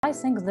I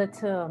think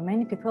that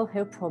many people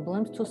have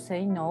problems to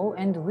say no,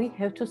 and we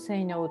have to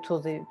say no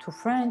to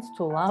friends,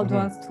 to loved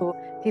ones, to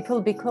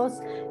people, because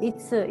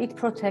it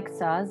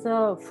protects us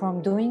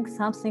from doing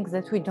something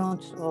that we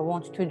don't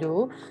want to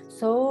do.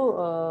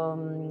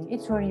 So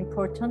it's very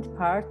important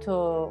part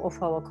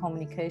of our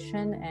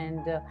communication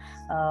and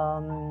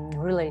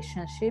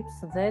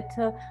relationships, that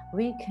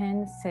we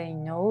can say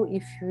no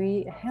if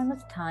we have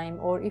not time,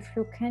 or if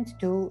you can't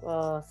do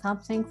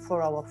something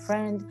for our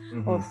friend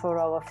or for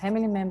our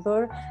family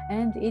member,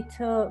 and it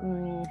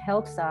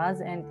helps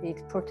us and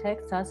it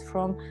protects us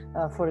from,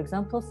 for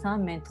example,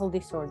 some mental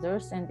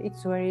disorders, and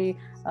it's very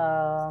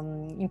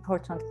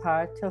important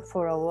part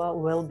for our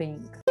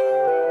well-being.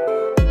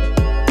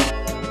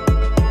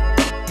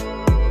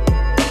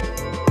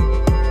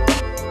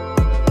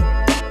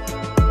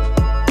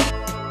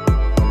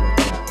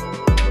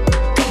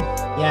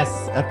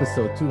 Yes,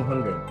 episode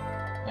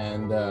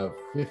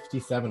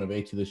 257 of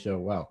A2 the show.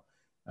 Wow.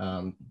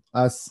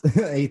 Us,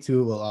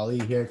 A2, well, Ali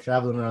here,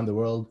 traveling around the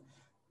world,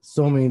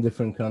 so many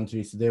different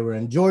countries. Today we're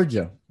in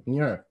Georgia, in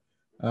Europe,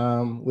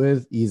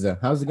 with Isa.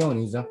 How's it going,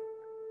 Isa?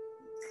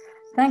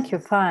 Thank you,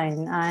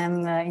 fine.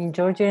 I'm in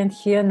Georgia, and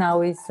here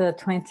now it's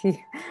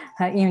 20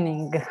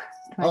 evening. 20.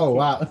 Oh,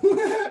 wow.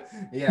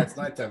 Yeah, it's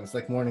nighttime. It's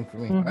like morning for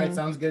me. All right,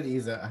 sounds good,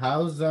 Isa.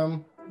 How's,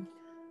 well,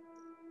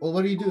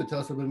 what do you do? Tell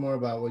us a bit more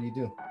about what you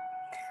do.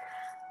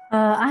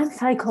 I'm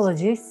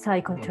psychologist,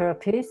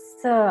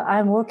 psychotherapist.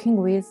 I'm working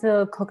with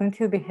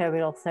cognitive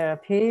behavioral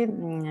therapy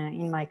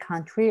in my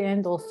country,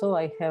 and also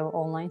I have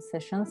online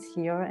sessions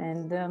here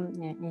and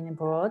in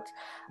abroad.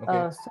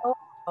 Okay. So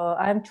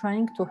I'm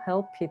trying to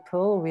help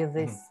people with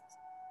this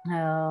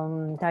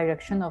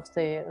direction of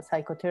the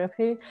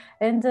psychotherapy,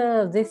 and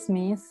this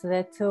means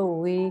that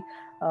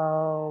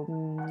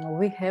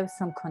we have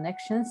some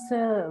connections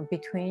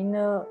between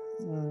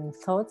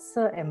thoughts,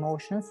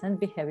 emotions, and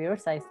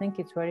behaviors. I think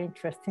it's very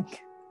interesting.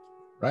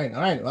 Right.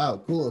 All right.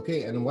 Wow. Cool.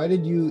 Okay. And why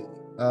did you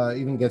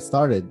even get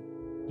started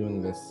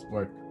doing this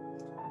work?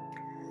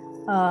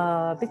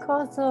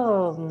 Because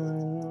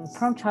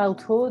from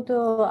childhood,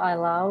 I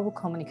love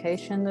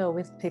communication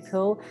with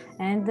people,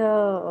 and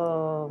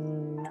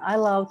I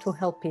love to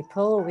help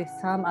people with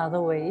some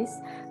other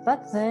ways.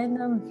 But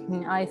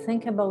then I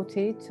think about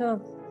it.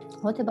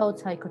 What about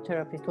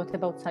psychotherapists? What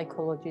about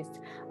psychologists?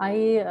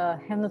 I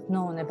have not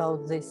known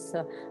about this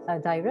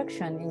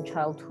direction in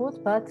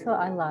childhood, but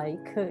I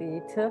like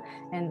it.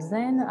 And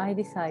then I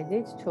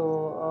decided to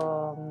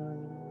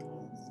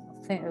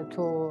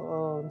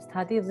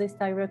study this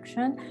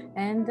direction,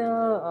 and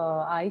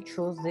I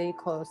chose the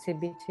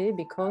CBT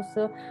because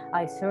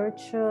I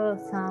searched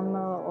some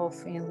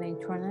of in the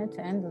internet,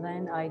 and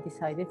then I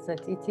decided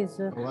that it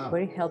is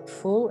very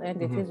helpful, and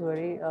it is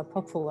very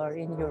popular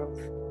in Europe.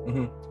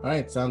 All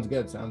right, sounds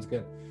good. Sounds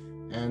good.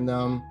 And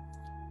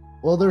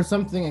well, there's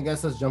something, I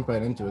guess let's jump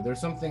right into it. There's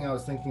something I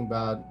was thinking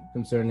about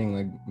concerning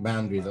like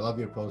boundaries. I love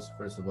your post,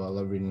 first of all. I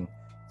love reading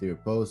through your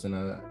posts, and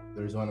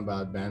there's one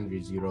about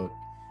boundaries you wrote.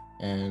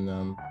 And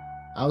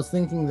I was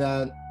thinking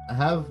that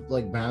have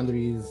like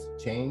boundaries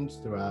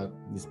changed throughout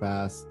these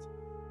past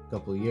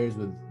couple of years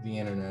with the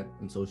internet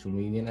and social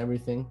media and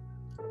everything?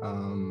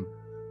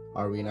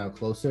 Are we now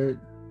closer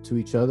to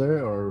each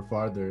other or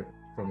farther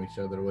from each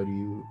other? What do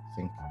you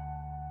think?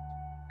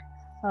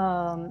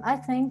 I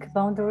think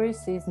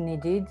boundaries is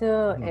needed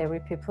every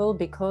people,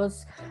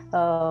 because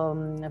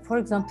for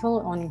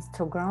example on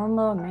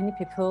Instagram many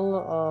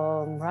people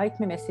write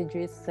me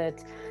messages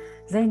that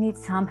they need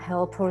some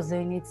help or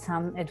they need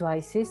some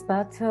advices,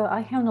 but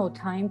I have no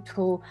time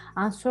to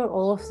answer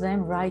all of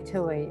them right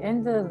away,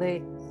 and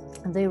they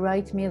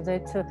write me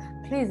that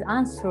please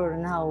answer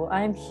now,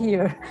 I'm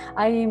here,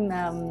 I'm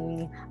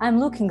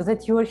looking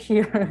that you're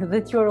here,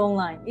 that you're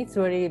online. It's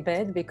very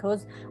bad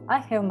because I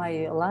have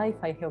my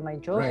life, I have my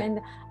job, Right.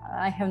 and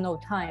I have no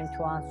time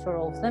to answer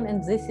all of them,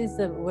 and this is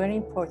very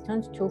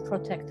important to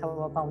protect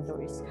our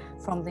boundaries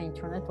from the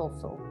internet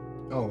also.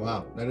 Oh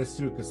wow, that is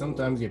true, because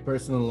sometimes your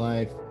personal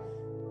life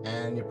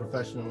and your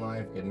professional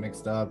life get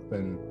mixed up,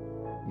 and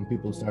when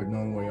people start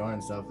knowing where you are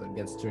and stuff, that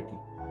gets tricky.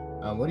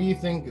 What do you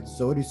think?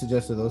 So what do you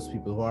suggest to those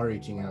people who are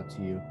reaching out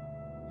to you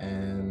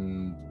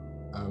and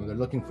they're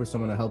looking for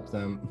someone to help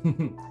them,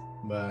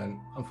 but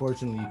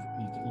unfortunately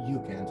you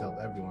can't help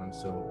everyone,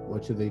 so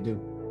what should they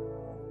do?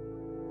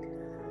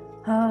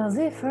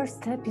 The first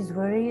step is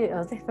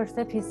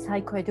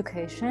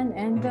psychoeducation,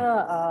 and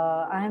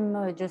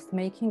I'm just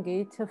making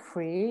it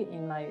free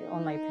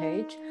on my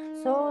page,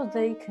 so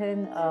they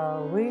can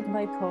read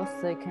my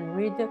posts, they can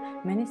read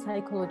many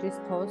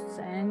psychologist posts,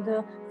 and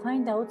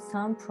find out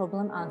some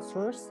problem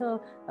answers.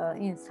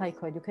 In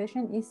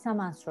psychoeducation is some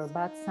answer,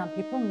 but some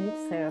people need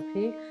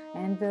therapy,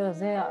 and there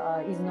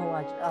is no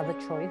other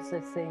choice,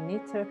 that they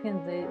need therapy,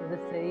 and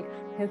that they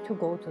have to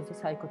go to the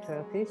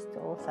psychotherapist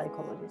or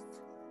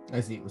psychologist. I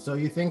see. So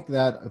you think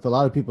that if a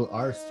lot of people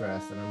are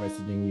stressed and are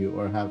messaging you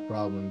or have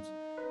problems,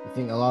 you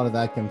think a lot of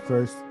that can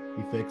first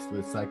be fixed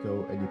with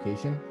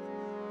psychoeducation?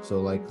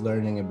 So like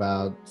learning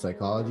about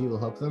psychology will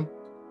help them?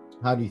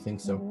 How do you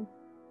think so?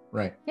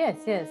 Right.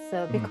 Yes,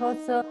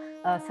 because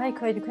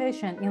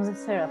psychoeducation in the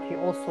therapy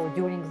also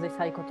during the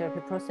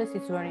psychotherapy process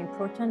is very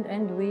important,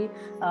 and we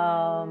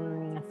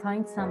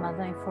find some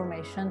other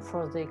information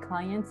for the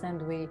clients,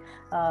 and we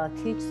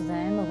teach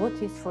them what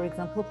is, for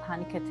example,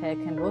 panic attack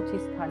and what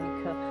is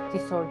panic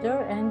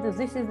disorder, and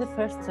this is the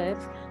first step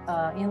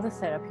in the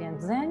therapy,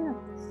 and then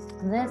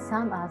there's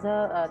some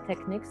other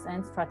techniques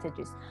and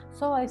strategies.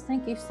 So I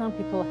think if some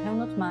people have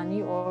not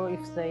money, or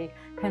if they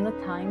have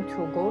not time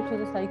to go to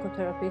the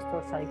psychotherapist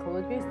or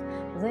psychologist,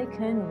 they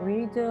can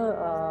read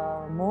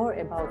more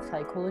about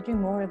psychology,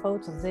 more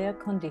about their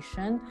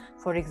condition,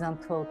 for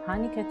example,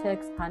 panic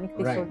attacks, panic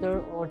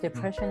disorder, or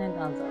depression, and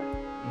other.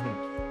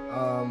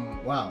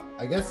 Wow,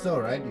 I guess so,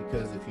 right?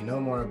 Because if you know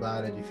more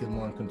about it, you feel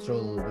more in control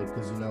a little bit,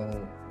 because you know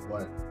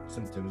what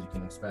symptoms you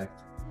can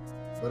expect.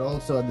 But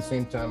also at the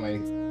same time, I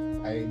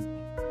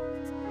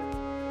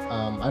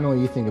know what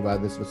you think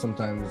about this, but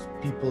sometimes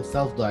people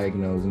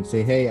self-diagnose and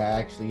say, hey, I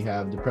actually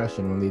have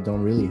depression, when they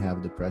don't really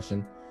have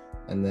depression.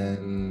 And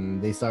then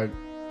they start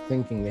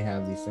thinking they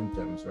have these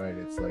symptoms, right?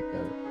 It's like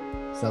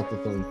a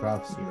self-fulfilling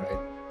prophecy, right?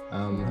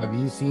 Have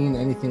you seen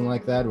anything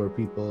like that where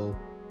people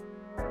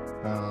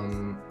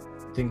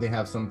think they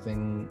have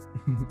something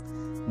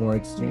more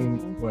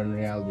extreme, where in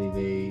reality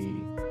they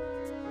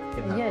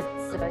can have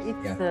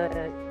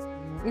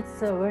it's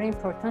very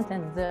important,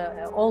 and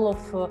all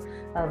of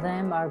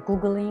them are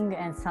Googling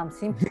and some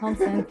symptoms,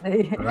 and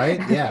they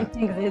right? Yeah.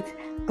 think that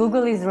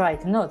Google is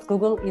right. Not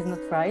Google is not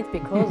right,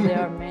 because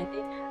there are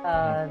many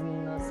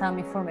some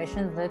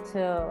information that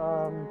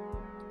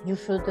you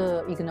should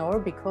ignore,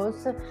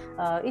 because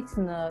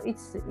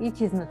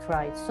it is not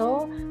right.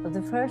 So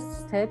the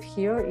first step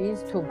here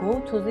is to go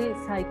to the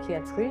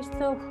psychiatrist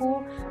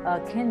who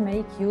can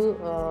make you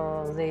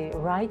the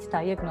right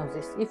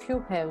diagnosis, if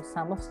you have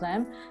some of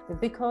them,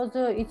 because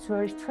it's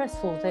very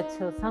stressful that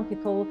some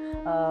people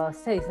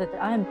say that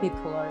I am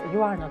bipolar.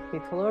 You are not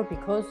bipolar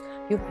because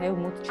you have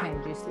mood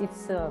changes.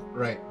 It's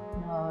right.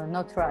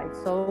 Not right.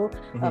 So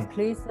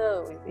please,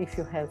 if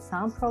you have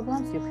some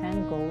problems, you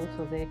can go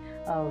to the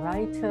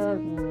right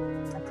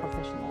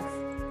professionals.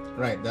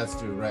 Right, that's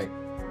true. Right.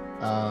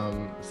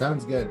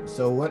 Sounds good.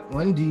 So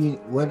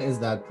when is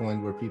that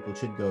point where people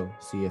should go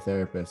see a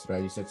therapist,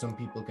 right? You said some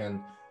people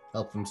can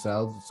help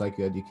themselves,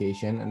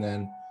 psychoeducation, and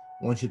then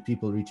when should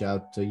people reach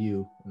out to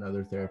you and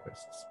other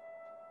therapists?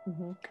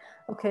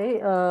 Okay,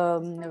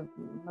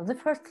 the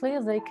firstly,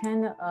 they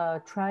can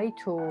try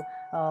to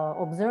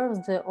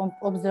observe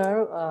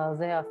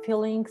their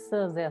feelings,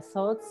 their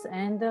thoughts,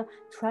 and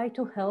try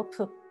to help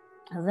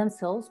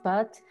themselves.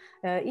 But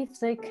if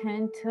they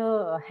can't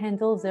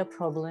handle their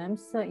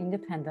problems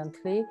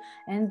independently,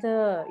 and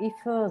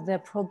if their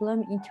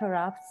problem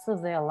interrupts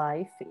their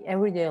life,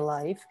 everyday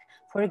life,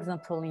 for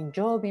example, in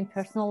job, in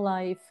personal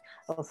life,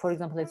 for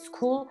example, at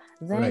school,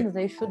 then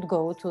they should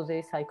go to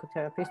the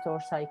psychotherapist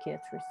or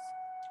psychiatrist.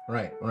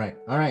 Right.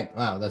 All right.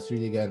 Wow, that's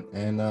really good.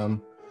 And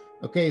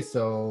okay,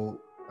 so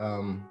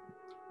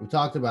we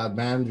talked about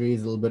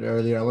boundaries a little bit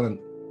earlier. I want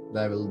to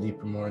dive a little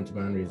deeper more into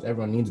boundaries.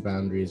 Everyone needs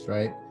boundaries,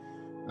 right?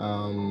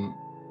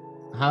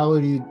 How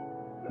would you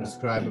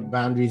describe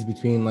boundaries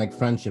between, like,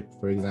 friendship,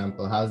 for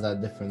example? How's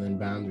that different than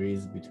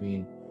boundaries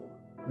between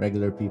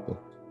regular people?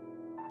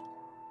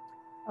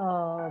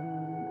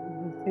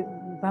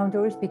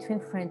 Boundaries between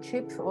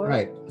friendship, or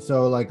right.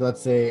 So, like,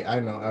 let's say, I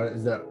don't know,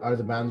 are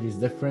the boundaries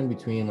different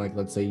between, like,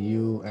 let's say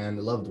you and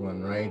a loved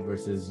one, right,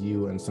 versus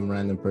you and some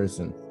random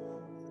person?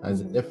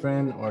 Is it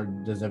different, or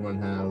does everyone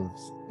have,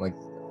 like,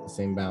 the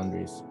same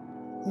boundaries?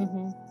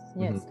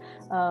 Yes,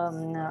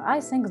 I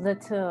think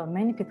that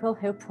many people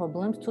have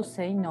problems to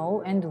say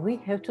no, and we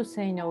have to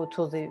say no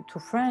to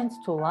friends,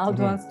 to loved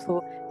ones,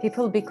 to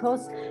people,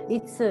 because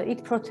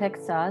it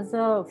protects us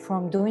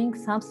from doing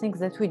something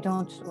that we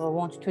don't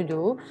want to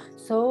do.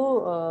 So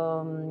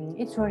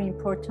it's very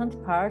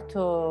important part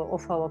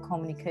of our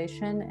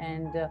communication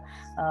and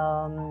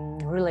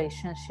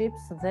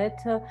relationships, that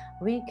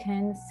we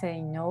can say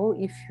no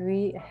if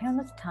we have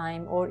not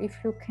time, or if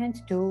you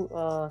can't do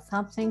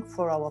something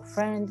for our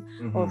friend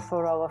or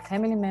for our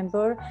family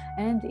member,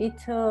 and it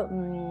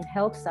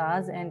helps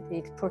us, and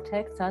it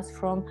protects us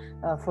from,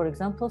 for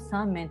example,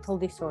 some mental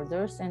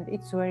disorders, and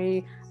it's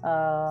very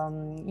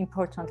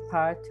important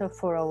part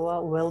for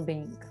our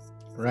well-being.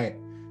 Right.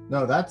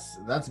 No, that's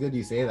good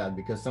you say that,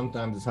 because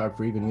sometimes it's hard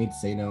for even me to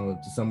say no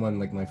to someone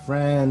like my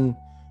friend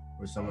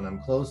or someone I'm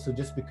close to,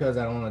 just because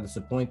I don't want to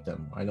disappoint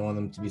them. I don't want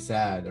them to be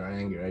sad or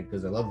angry, right?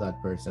 Because I love that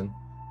person.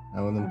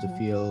 I want them to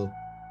feel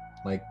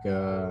like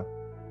I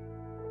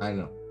don't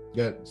know,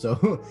 good. So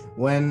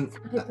when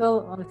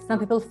some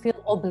people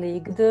feel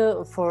obliged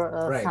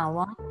for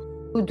someone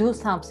to do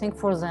something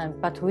for them,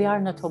 but we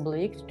are not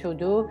obliged to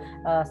do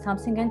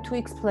something and to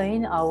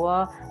explain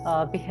our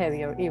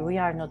behavior. We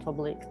are not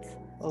obliged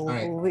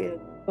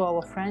to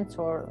our friends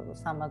or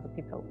some other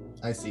people.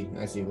 I see.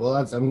 Well,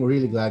 I'm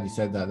really glad you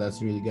said that.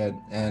 That's really good.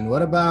 And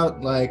what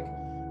about, like,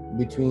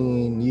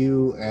 between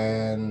you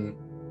and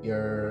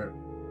your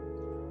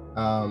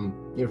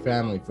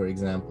family, for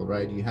example,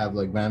 right? You have,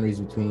 like, boundaries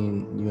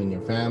between you and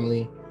your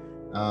family.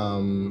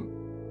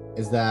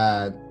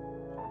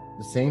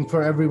 the same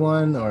for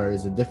everyone, or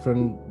is it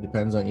different?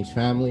 Depends on each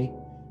family.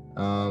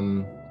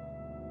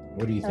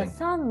 What do you think?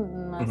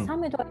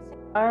 Some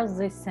advices are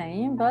the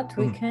same, but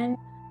we can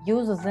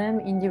use them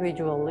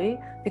individually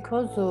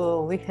because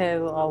we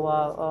have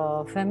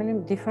our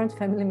different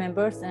family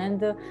members, and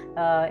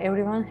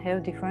everyone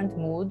have different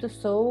mood.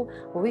 So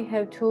we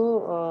have to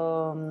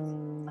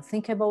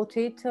think about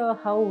it,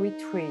 how we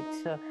treat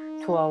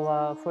to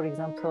our, for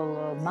example,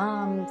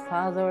 mom,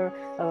 father,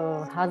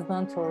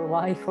 husband or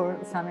wife or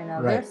some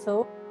another. Right.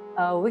 So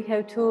we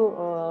have to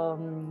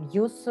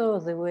use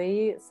the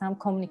way, some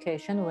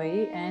communication way,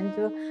 and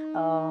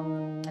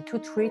to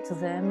treat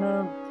them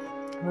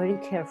very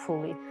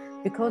carefully,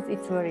 because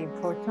it's very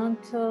important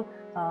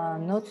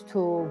not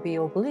to be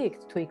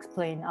obliged to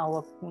explain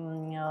our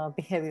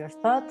behaviors,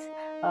 but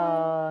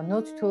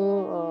not to,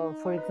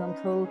 for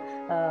example,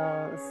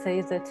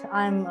 say that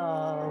I'm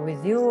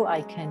with you,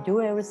 I can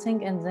do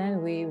everything, and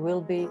then we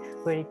will be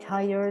very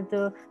tired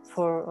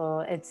for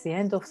at the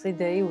end of the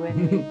day when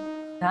we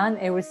done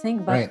everything,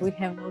 but Right. we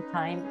have no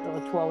time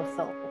to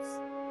ourselves.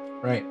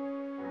 Right.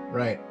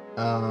 Right.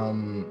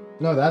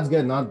 No, that's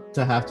good not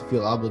to have to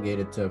feel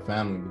obligated to a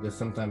family, because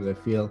sometimes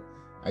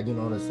I do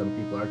notice some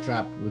people are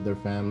trapped with their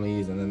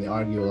families, and then they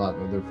argue a lot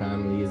with their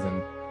families, and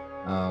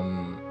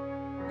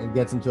it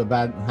gets into a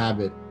bad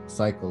habit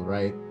cycle,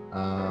 right?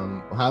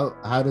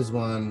 How does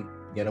one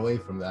get away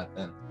from that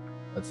then?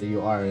 Let's say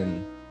you are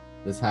in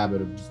this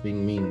habit of just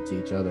being mean to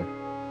each other.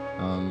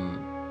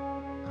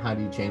 How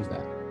do you change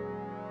that?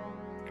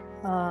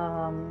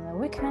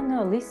 We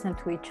can listen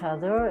to each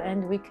other,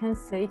 and we can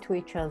say to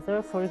each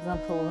other, for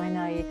example, when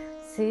I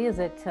see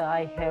that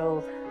I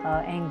have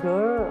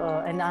anger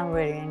and I'm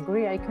very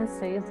angry, I can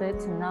say that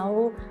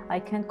now I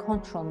can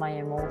control my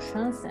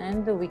emotions,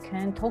 and we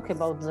can talk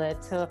about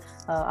that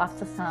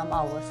after some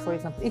hours. For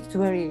example,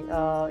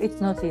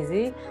 it's not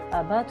easy,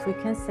 but we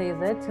can say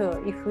that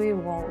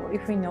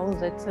if we know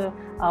that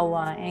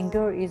our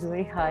anger is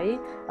very high,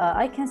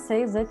 I can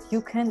say that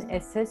you can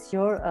assess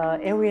your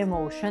every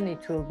emotion.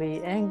 It will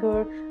be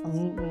anger,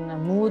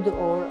 mood,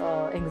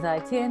 or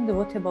anxiety. And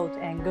what about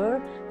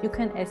anger? You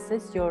can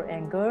assess your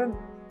anger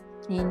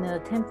in a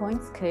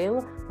 10-point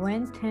scale,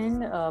 when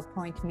 10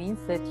 point means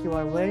that you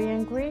are very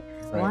angry,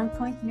 Right. 1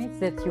 point means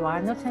that you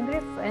are not angry,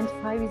 and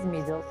 5 is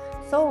middle.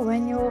 So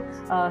when you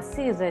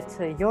see that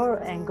your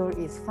anger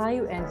is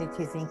 5 and it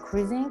is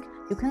increasing,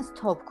 you can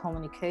stop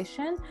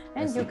communication,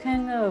 and you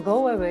can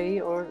go away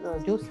or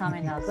do some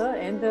another,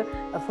 and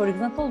for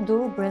example,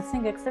 do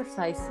breathing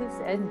exercises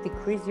and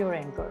decrease your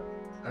anger.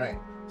 All right.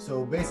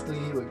 So basically,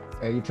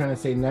 you're trying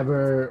to say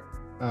never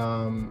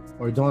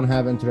or don't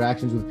have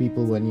interactions with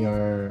people when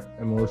you're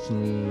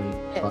emotionally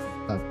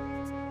fucked up,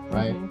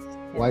 right? Yes.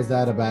 Why is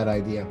that a bad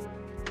idea?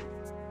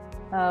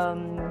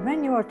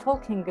 When you are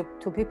talking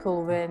to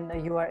people when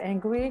you are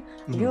angry,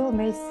 you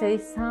may say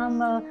some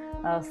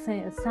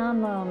things,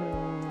 some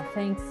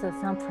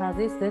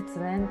phrases that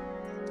then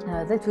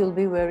that will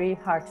be very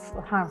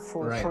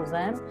harmful Right. for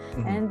them,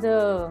 and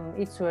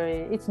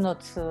it's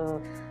not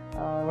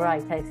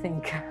right, I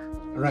think.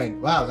 Right.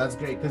 Wow, that's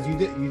great, because you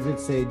did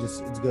say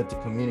just it's good to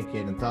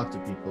communicate and talk to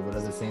people, but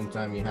at the same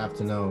time you have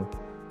to know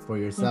for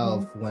yourself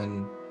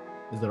when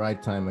is the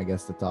right time, I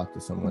guess, to talk to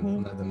someone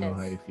and let them know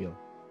how you feel.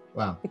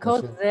 Wow.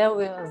 Because there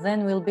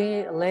will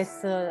be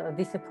less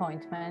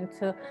disappointment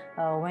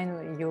when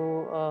you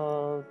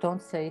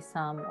don't say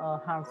some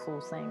harmful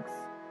things.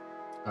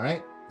 All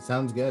right.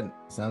 Sounds good.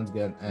 Sounds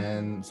good.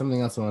 And something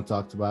else I want to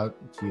talk about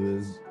to you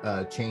is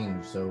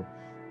change. So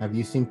have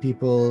you seen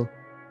people,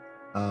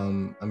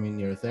 I mean,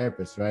 you're a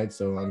therapist, right?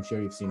 So I'm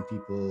sure you've seen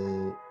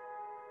people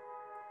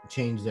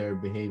change their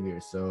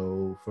behavior.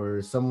 So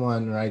for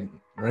someone right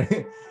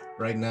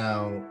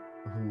now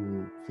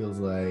who feels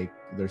like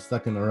they're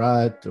stuck in a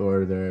rut,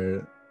 or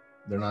they're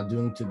not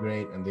doing too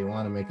great and they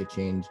want to make a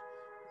change,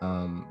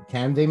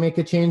 can they make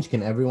a change?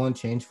 Can everyone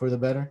change for the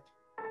better?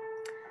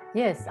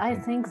 Yes, I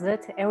think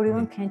that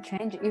everyone can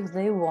change if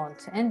they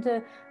want,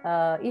 and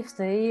if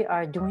they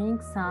are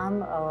doing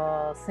some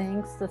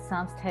things,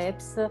 some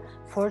steps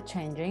for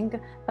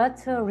changing.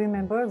 But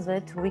remember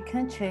that we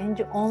can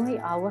change only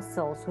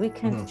ourselves. We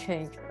can't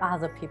change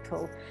other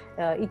people.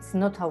 It's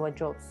not our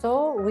job.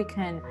 So we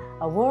can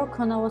work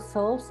on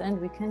ourselves,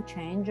 and we can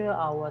change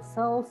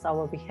ourselves,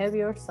 our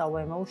behaviors,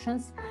 our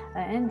emotions,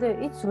 and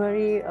it's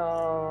very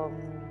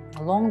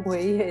long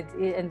way,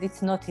 and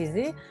it's not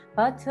easy,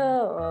 but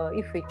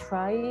if we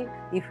try,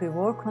 if we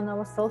work on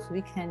ourselves,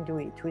 we can do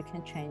it. We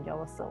can change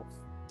ourselves.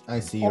 I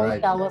see. Only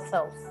Right.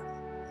 ourselves.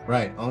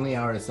 Right. Only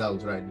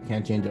ourselves. Right. You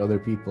can't change other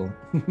people.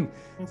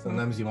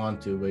 Sometimes you want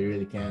to, but you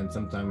really can't.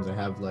 Sometimes I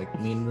have like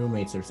mean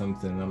roommates or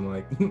something. I'm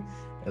like, I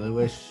really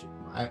wish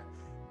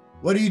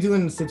what do you do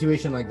in a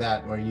situation like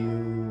that where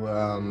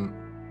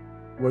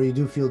you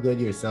do feel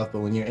good yourself, but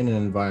when you're in an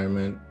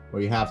environment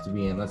where you have to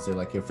be in, let's say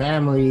like your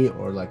family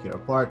or like your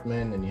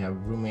apartment, and you have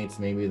roommates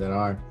maybe that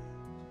are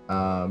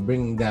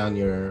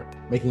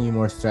making you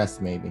more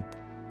stressed maybe.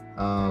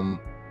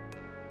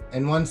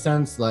 In one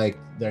sense, like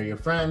they're your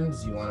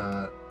friends, you want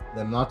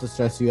them not to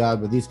stress you out,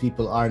 but these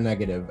people are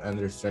negative and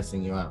they're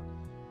stressing you out.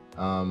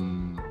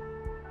 um,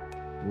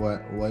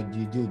 what do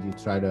you do? Do you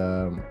try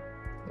to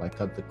like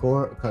cut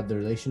the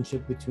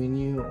relationship between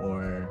you,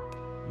 or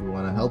you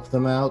want to help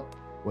them out?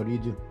 What do you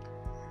do?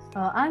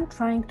 I'm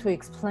trying to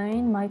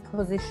explain my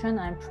position.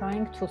 I'm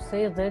trying to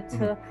say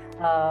that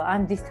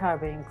I'm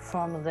disturbing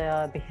from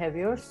their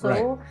behavior. So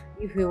Right.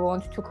 if we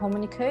want to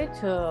communicate,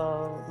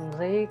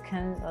 they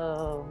can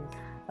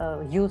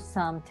use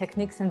some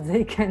techniques and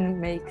they can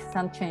make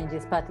some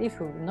changes. But if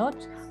not,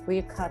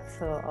 we cut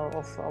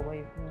off our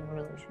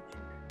relationship.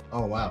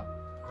 Oh wow.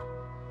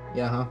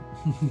 Yeah, huh?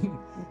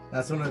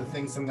 That's one of the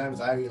things sometimes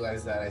I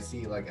realize that I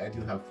see, like, I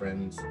do have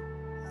friends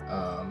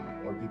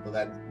or people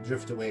that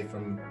drift away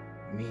from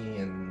me,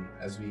 and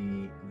as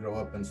we grow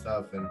up and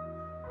stuff, and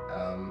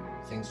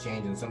things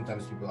change, and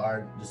sometimes people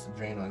are just a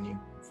drain on you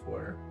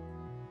for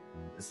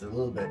just a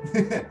little bit.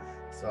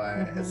 So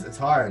it's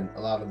hard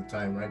a lot of the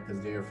time, right?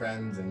 Because they're your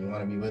friends and you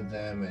want to be with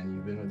them and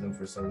you've been with them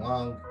for so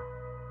long.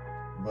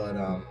 But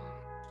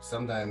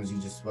sometimes you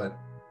just, what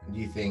do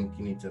you think,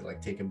 you need to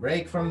like take a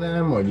break from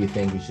them, or do you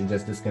think you should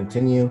just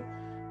discontinue?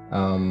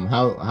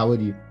 How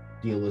would you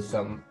deal with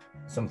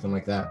something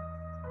like that?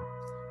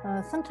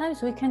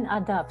 Sometimes we can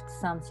adapt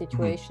some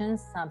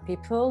situations, some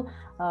people.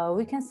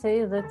 We can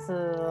say that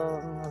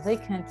they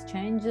can't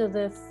change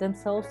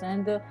themselves,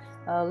 and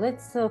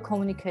let's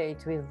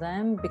communicate with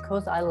them,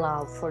 because I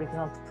love, for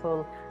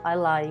example, I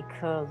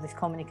like this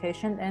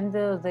communication, and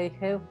they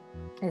have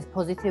as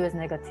positive as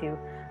negative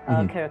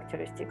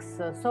characteristics.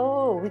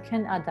 So we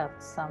can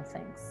adapt some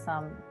things,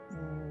 some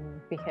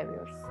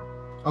behaviors.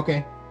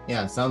 Okay,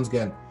 yeah, sounds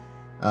good.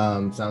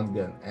 Sounds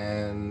good.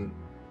 And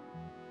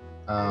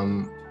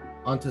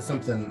onto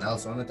something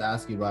else I wanted to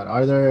ask you about.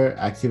 Are there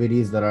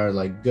activities that are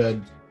like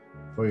good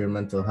for your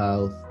mental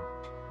health?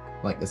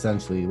 Like,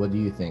 essentially, what do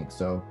you think?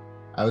 So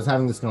I was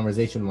having this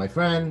conversation with my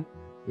friend.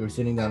 We were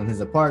sitting down in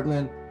his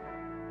apartment.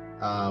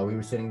 We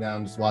were sitting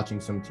down just watching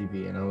some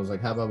TV, and I was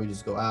like, how about we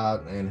just go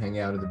out and hang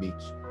out at the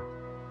beach?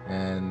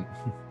 And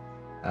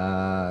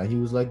he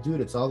was like, dude,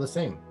 it's all the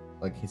same.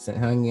 Like, he's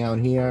hanging out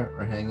here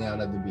or hanging out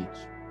at the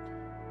beach.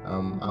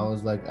 I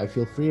was like, I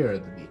feel freer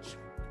at the beach.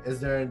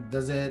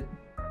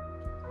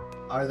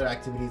 Are there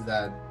activities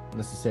that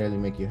necessarily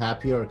make you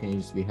happy, or can you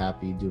just be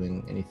happy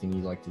doing anything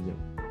you like to do?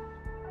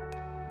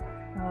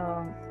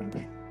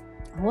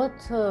 What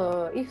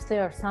if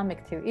there are some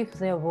if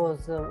there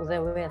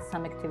were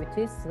some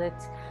activities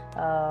that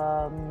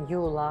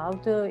you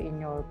loved in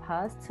your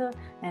past,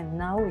 and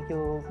now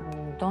you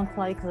don't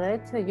like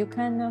that, you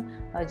can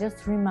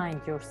just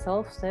remind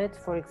yourself that,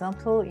 for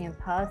example, in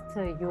past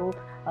you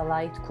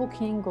liked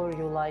cooking, or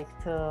you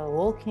liked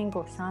walking,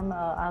 or some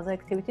other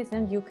activities,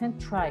 and you can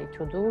try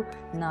to do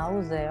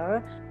now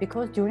there,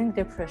 because during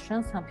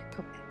depression some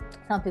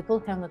people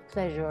have not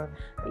pleasure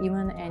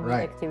even any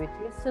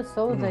activities,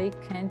 so they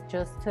can't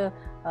just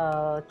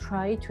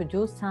try to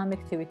do some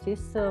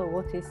activities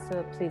what is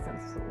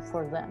pleasant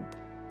for them.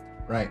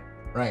 Right.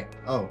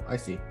 Oh, I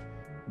see.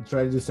 You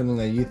try to do something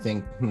that you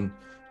think,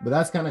 but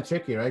that's kind of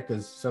tricky, right?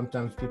 Because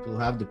sometimes people who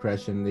have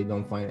depression, they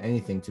don't find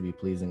anything to be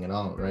pleasing at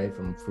all, right?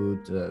 From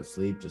food to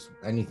sleep, just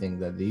anything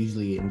that they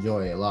usually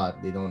enjoy a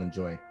lot, they don't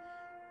enjoy.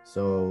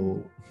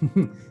 So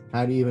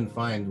how do you even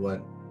find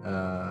what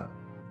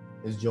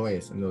is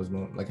joyous in those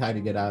moments? Like, how do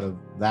you get out of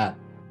that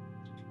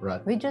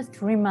rut? We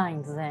just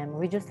remind them,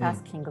 we just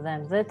asking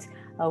them that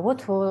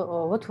what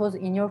was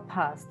in your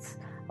past,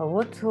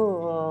 what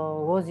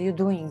was you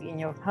doing in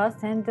your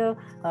past, and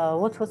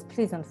what was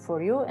pleasant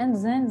for you, and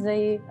then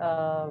they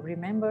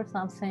remember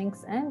some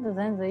things, and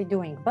then they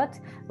doing, but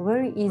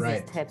very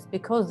easy steps,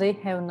 because they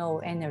have no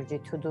energy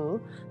to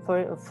do.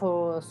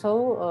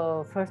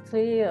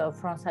 Firstly,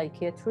 from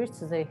psychiatrists,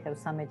 they have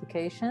some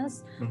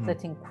medications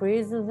that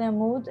increase their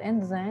mood,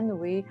 and then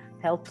we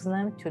help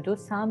them to do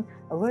some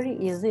very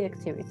easy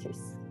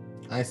activities.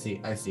 I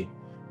see.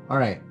 All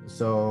right,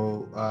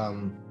 so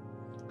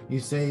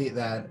you say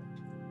that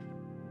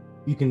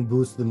you can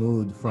boost the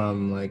mood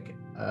from like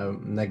a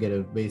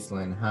negative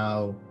baseline.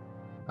 How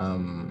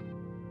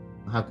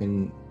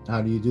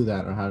do you do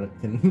that, or how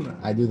can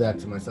I do that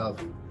to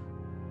myself?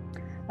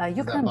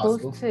 You can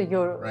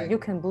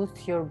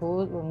boost your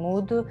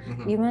mood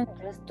even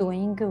just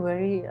doing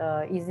very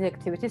easy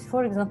activities.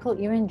 For example,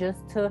 even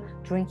just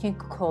drinking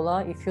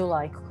cola if you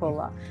like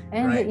cola,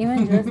 and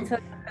even just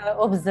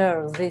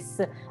observe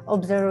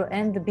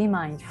and be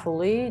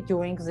mindfully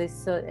during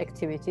these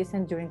activities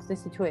and during the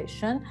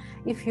situation.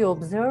 If you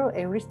observe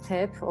every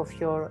step of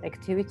your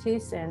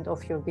activities and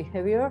of your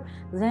behavior,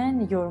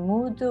 then your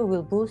mood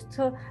will boost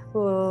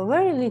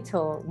very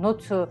little.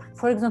 Not,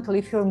 for example,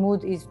 if your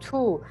mood is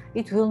 2,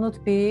 it will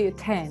not be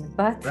 10,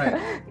 but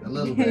a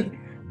little bit.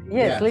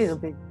 Yes, a little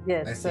bit.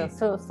 Yes.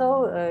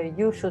 So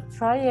you should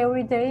try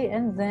every day,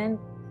 and then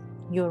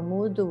your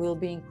mood will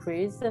be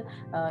increased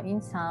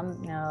in some,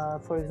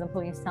 for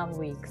example, in some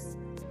weeks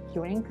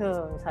during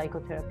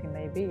psychotherapy,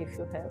 maybe, if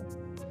you have.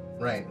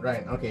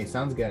 Right. Okay,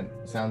 sounds good.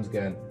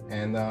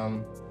 And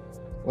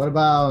what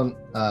about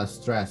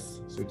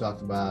stress? So we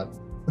talked about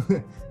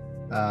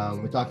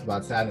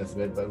sadness a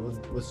bit, but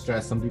with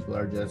stress, some people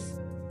are just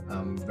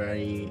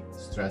very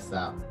stressed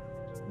out.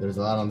 There's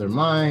a lot on their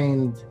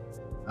mind,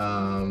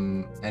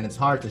 and it's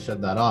hard to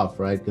shut that off,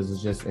 right? Because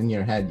it's just in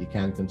your head. You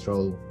can't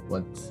control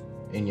what's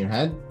in your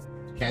head,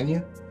 can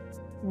you?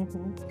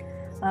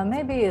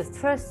 Maybe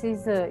stress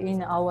is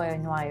in our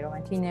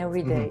environment, in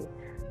every day.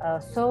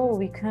 So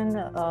we can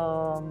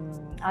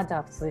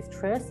adapt the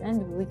stress, and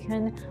we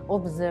can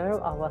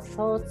observe our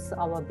thoughts,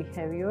 our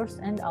behaviors,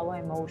 and our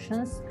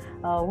emotions,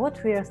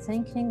 what we are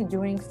thinking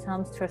during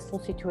some stressful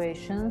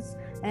situations,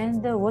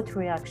 and what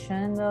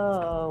reaction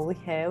we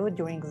have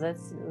during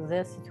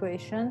that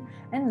situation.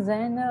 And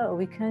then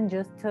we can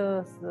just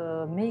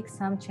make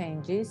some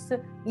changes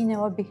in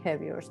our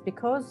behaviors,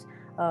 because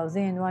the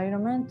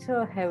environment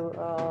have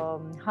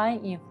high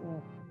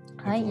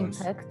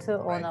impact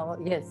on our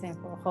yes,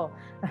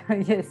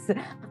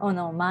 on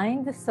our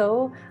mind.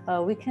 So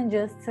we can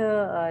just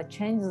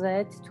change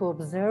that to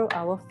observe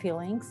our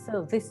feelings.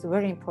 So this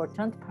very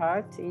important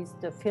part is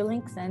the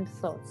feelings and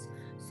thoughts.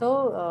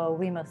 So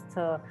we must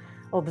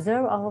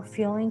observe our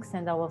feelings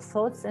and our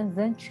thoughts, and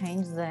then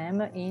change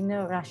them in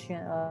a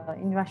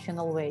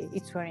rational way.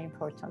 It's very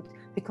important,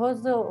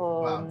 because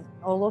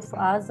all of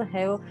us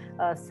have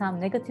some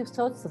negative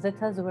thoughts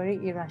that are very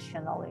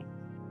irrationally.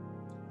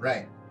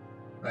 Right.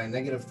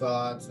 Negative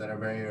thoughts that are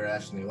very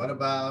irrational. What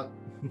about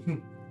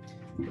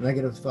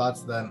negative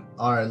thoughts that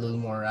are a little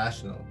more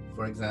rational?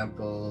 For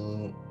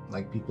example,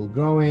 like people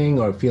growing,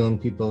 or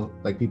people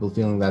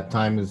feeling that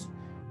time is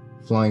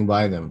flying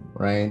by them,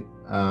 right?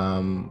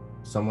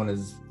 Someone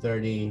is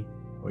 30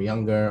 or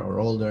younger or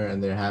older,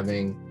 and they're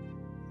having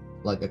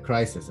like a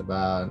crisis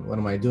about, what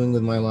am I doing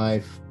with my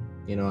life?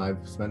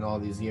 I've spent all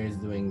these years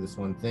doing this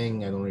one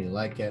thing. I don't really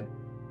like it.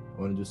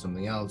 I want to do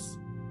something else.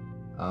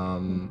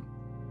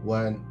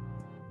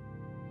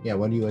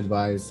 What do you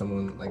advise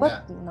someone like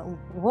that?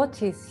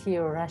 What is he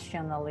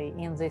rationally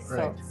in these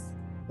thoughts?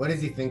 What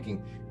is he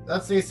thinking?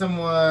 Let's say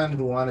someone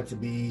who wanted to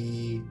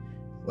be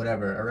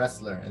whatever, a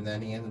wrestler, and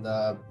then he ended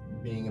up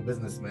being a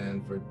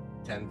businessman for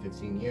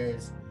 10-15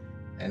 years,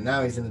 and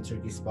now he's in the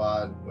tricky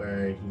spot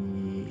where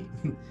he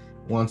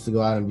wants to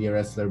go out and be a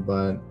wrestler,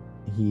 but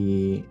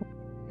he's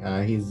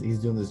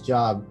doing this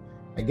job.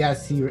 I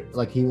guess he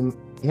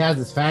has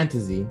this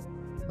fantasy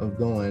of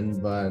going,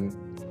 but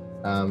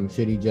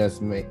should he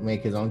just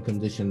make his own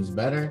conditions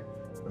better,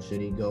 or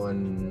should he go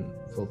and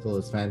fulfill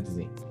his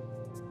fantasy?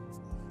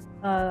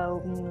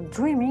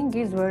 Dreaming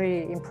is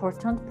very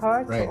important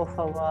part of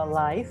our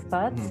life,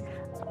 but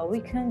we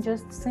can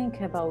just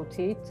think about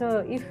it.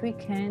 If we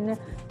can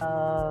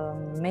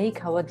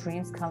make our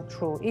dreams come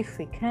true. If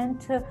we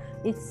can't,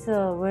 it's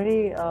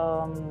very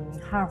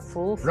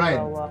harmful for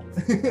our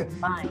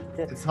mind.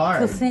 It's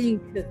hard to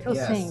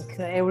think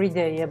every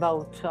day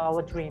about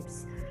our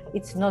dreams.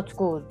 It's not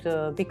good,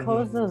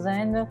 because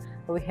then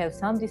we have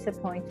some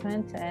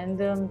disappointment,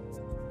 and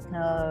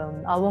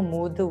our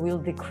mood will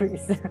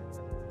decrease.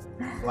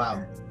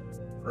 Wow.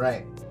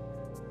 Right.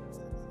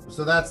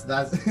 So that's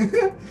that's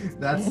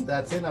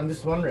it. I'm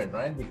just wondering,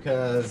 right?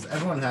 Because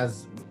everyone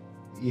has,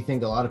 you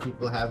think a lot of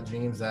people have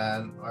dreams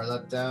that are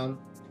let down.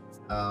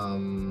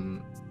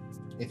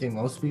 You think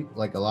most people,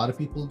 like a lot of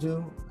people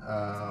do,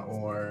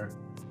 or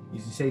you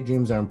say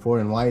dreams are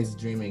important. Why is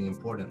dreaming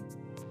important?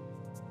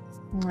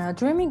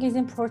 Dreaming is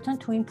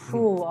important to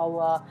improve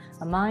our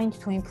mind,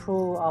 to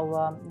improve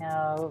our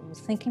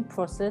thinking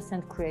process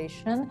and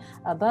creation,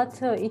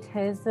 but it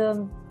has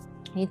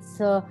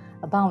its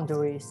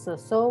boundaries.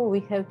 So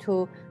we have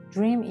to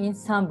dream in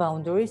some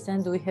boundaries,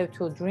 and we have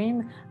to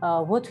dream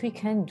what we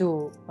can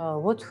do,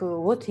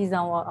 what is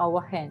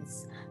our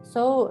hands.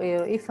 So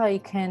if I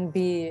can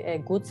be a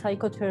good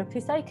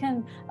psychotherapist, I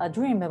can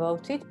dream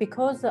about it,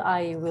 because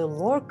I will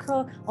work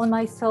on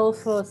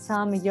myself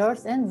some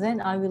years, and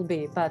then I will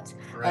be. But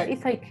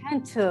if I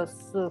can't,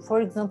 for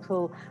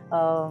example,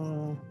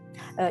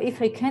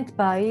 if I can't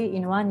buy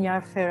in 1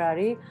 year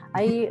Ferrari,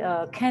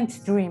 I can't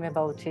dream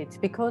about it,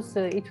 because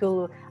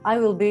I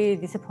will be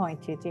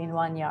disappointed in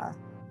 1 year.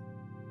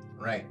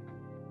 Right.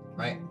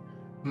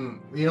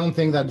 You don't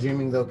think that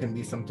dreaming though can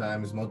be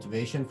sometimes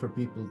motivation for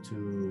people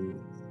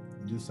to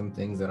do some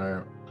things that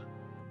are,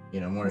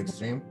 more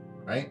extreme,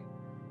 right?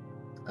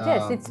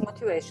 Yes, it's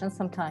motivation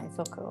sometimes,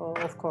 of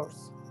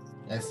course.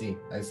 I see.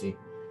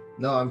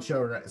 No, I'm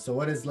sure. Right? So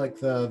what is like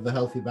the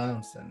healthy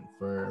balance then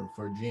for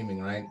dreaming,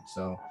 right?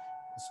 So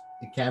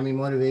it can be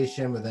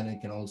motivation, but then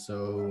it can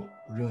also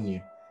ruin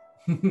you.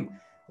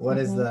 What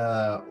is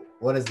the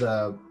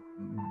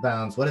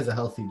balance? What is a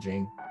healthy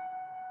dream?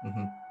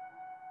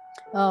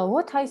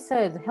 What I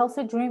said,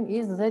 healthy dream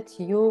is that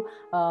you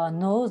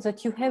know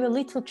that you have a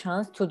little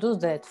chance to do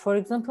that. For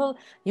example,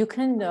 you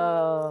can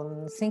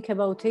think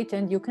about it,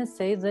 and you can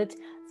say that,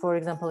 for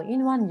example,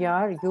 in 1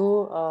 year you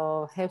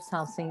have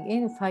something,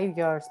 in 5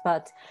 years.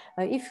 But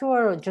if you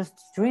are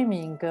just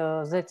dreaming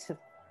that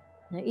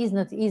is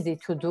not easy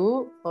to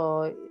do,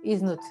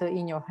 is not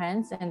in your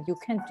hands, and you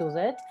can't do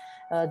that,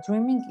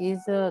 dreaming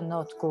is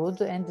not good,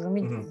 and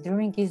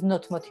dreaming is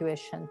not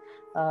motivation.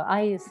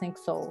 I think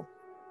so.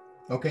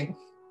 Okay.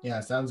 Yeah,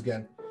 sounds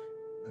good.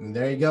 And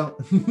there you go.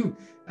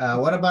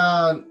 What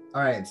about,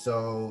 all right,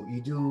 so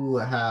you do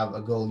have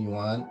a goal you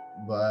want,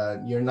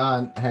 but you're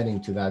not heading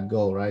to that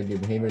goal, right? Your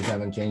behaviors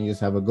haven't changed. You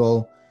just have a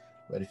goal,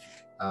 but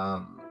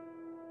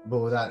but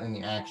without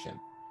any action.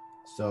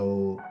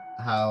 So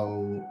how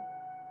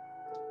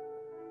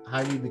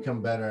do you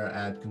become better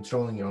at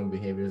controlling your own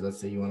behaviors? Let's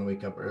say you want to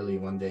wake up early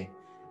one day,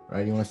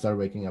 right? You want to start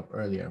waking up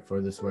earlier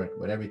for this work,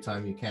 but every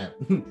time you can't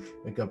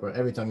wake up, or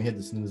every time you hit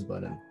the snooze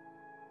button.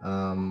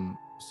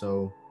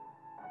 So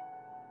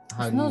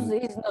how do Snooze you?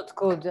 is not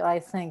good, I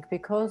think,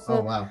 because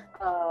Oh wow.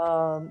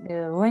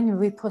 when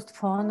we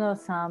postpone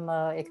some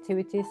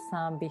activities,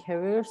 some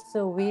behaviors,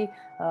 so we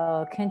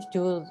can't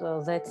do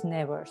that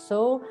never.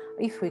 So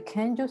if we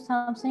can do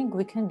something,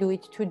 we can do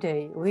it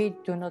today. We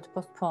do not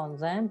postpone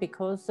them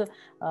because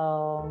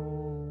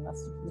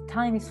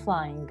time is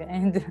flying,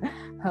 and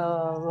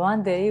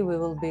one day we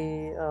will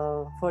be,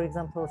 for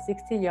example,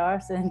 60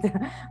 years, and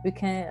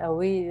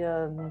we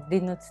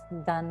did not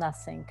done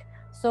nothing.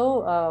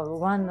 So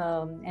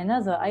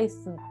another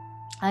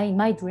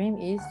my dream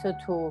is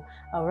to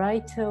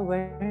write a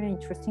very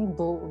interesting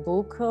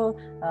book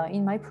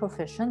in my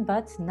profession,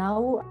 but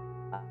now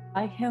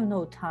I have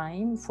no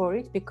time for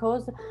it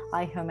because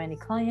I have many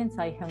clients,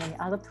 I have many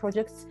other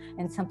projects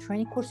and some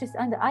training courses,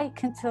 and I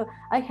can't.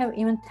 I have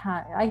even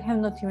time. I have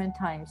not even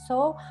time.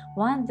 So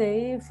one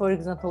day, for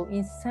example,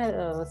 in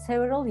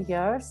several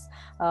years,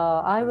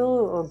 I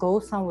will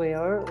go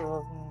somewhere.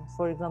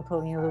 For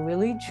example, in the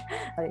village,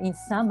 in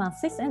some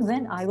months, and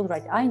then I will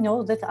write. I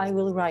know that I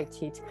will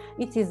write it.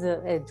 It is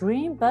a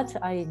dream, but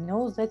I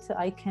know that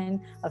I can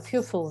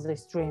fulfill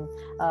this dream.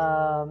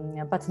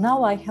 But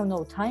now I have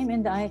no time,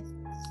 and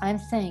I'm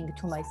saying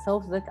to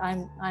myself that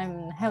I'm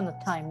have no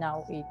time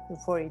now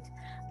for it.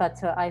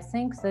 But I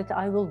think that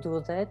I will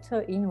do that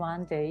in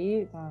one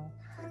day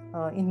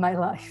in my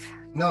life.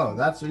 No,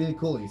 that's really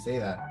cool. You say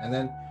that, and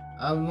then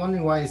I'm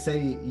wondering why you say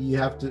you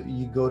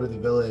go to the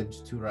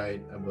village to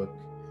write a book.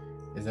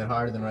 Is it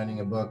harder than writing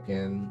a book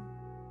in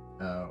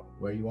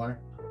where you are,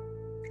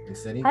 in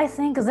city? I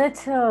think that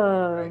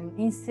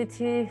in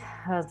city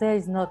there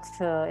is not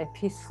a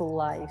peaceful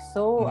life.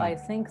 So I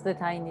think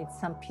that I need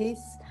some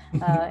peace,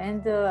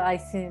 and I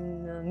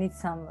need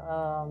some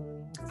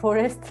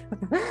forest,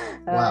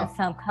 Wow.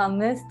 some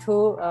calmness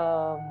to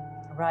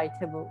write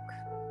a book.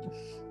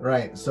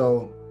 Right.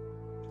 So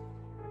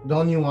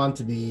don't you want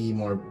to be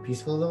more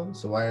peaceful though?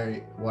 So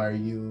why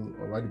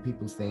do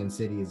people stay in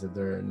cities if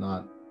they're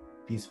not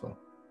peaceful?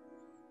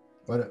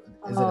 What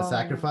is it, a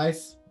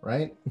sacrifice,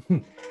 right?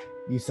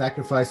 You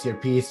sacrifice your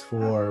peace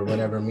for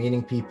whatever,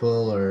 meeting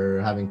people or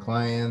having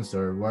clients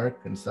or work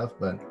and stuff,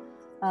 but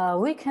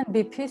we can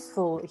be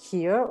peaceful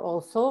here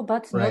also,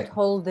 but right. not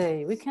whole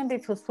day. We can be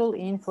peaceful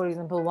in, for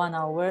example, 1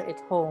 hour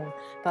at home.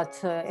 But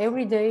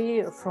every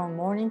day from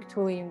morning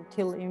till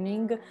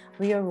evening,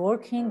 we are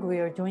working, we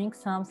are doing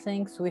some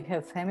things. We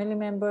have family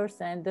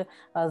members, and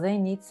they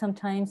need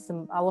sometimes,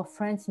 our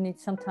friends need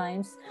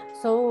sometimes.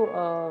 So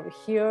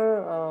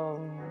here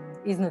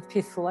is not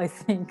peaceful, I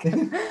think.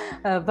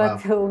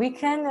 But Wow. we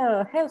can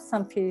have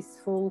some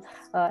peaceful,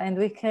 and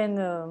we can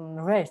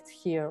rest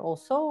here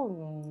also.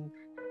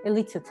 A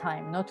little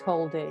time, not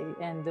whole day.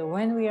 And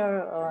when we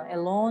are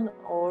alone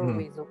or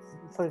with,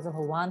 for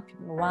example,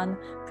 one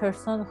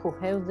person who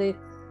has the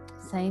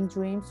same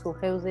dreams, who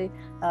have the,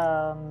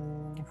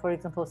 for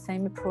example,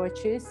 same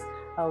approaches,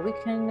 we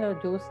can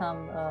do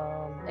some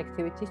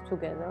activities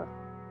together.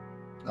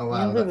 Oh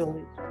wow. In the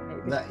village,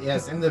 maybe.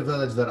 Yes, in the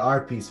village that are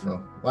peaceful.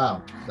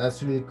 Wow,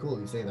 that's really cool.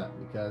 You say that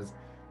because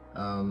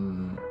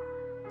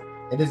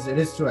it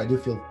is true. I do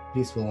feel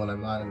peaceful when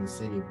I'm not in the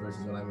city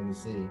versus when I'm in the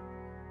city.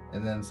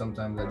 And then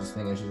sometimes I just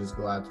think I should just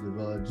go out to the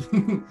village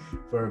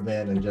for a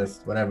bit and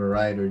just whatever,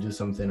 write or do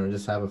something or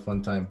just have a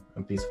fun time,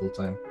 a peaceful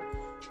time.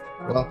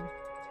 Well,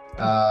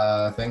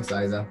 thanks,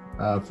 Isa,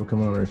 for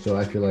coming on our show.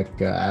 I feel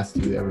like I asked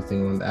you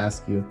everything I wanted to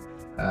ask you.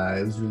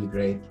 It was really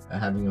great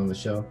having you on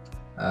the show.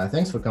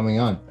 Thanks for coming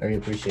on. I really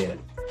appreciate it.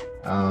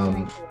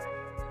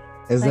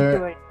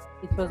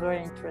 It was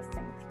very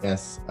interesting.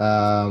 Yes.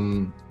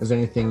 Is there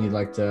anything you'd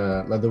like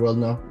to let the world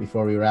know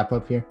before we wrap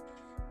up here?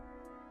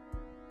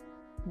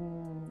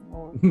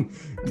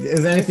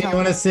 Is there anything you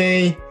want to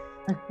say?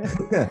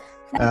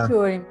 Thank you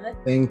very much.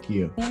 Thank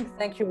you.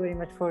 Thank you very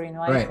much for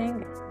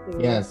inviting. Right.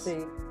 Yes.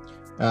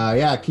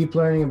 Yeah, keep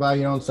learning about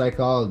your own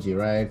psychology,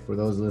 right? For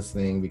those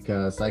listening,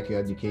 because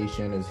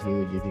psychoeducation is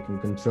huge. If you can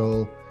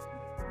control,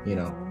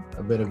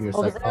 a bit of your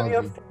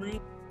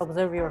psychology.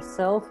 Observe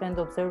yourself and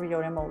observe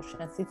your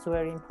emotions. It's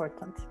very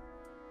important.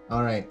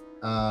 All right.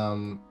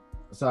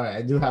 Sorry,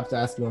 I do have to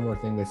ask you one more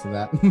thing based on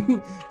that.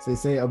 So you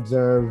say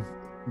observe.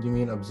 Do you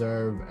mean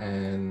observe,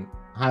 and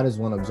how does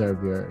one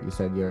observe you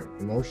said your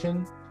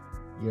emotion,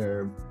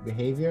 your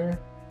behavior,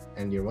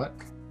 and your what?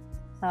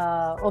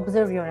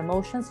 Observe your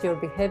emotions, your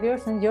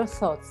behaviors, and your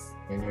thoughts.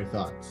 And your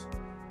thoughts.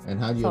 And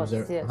how do you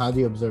observe? Yes. How do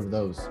you observe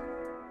those?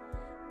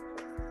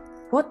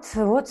 What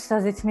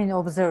does it mean?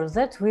 Observe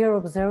that we are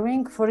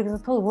observing, for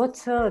example,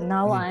 what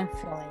now I'm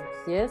feeling.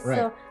 Yes.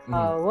 Right.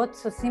 What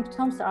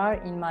symptoms are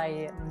in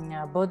my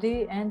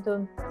body, and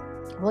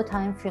what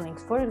I'm feeling.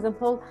 For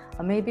example,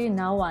 maybe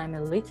now I'm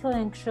a little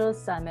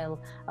anxious, I'm a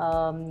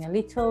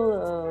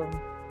little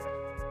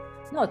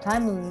not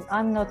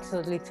I'm not a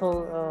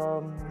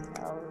little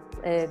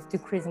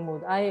decreasing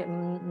mood.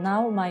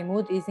 Now my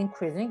mood is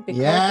increasing because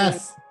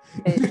Yes.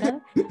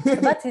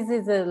 but it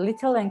is a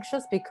little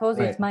anxious because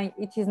Right.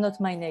 it is not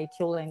my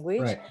native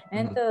language, Right.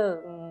 and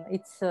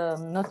it's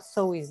not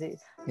so easy.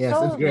 Yes,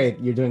 So it's great.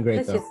 You're doing great,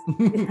 this though.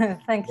 is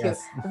thank you.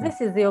 Yes.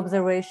 This is the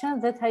observation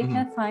that I Mhm.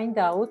 can find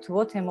out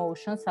what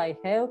emotions I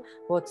have,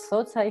 what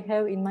thoughts I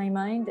have in my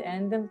mind,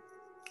 and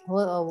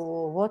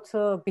what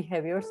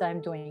behaviors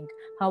I'm doing,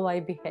 how I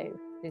behave.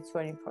 It's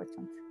very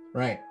important.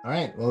 Right. All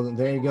right. Well,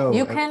 there you go.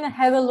 You can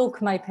have a look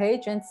my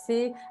page and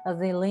see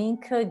the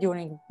link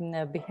during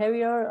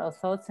behavior,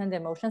 thoughts and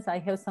emotions. I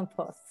have some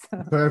posts.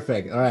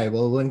 Perfect. All right.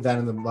 We'll link that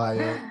in the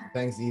bio.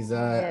 Thanks, Isa.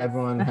 Yes.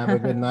 Everyone, have a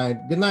good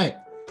night. Good night.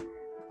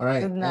 All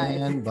right. Good night.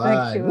 And Thank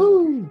bye. you.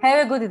 Woo!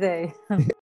 Have a good day.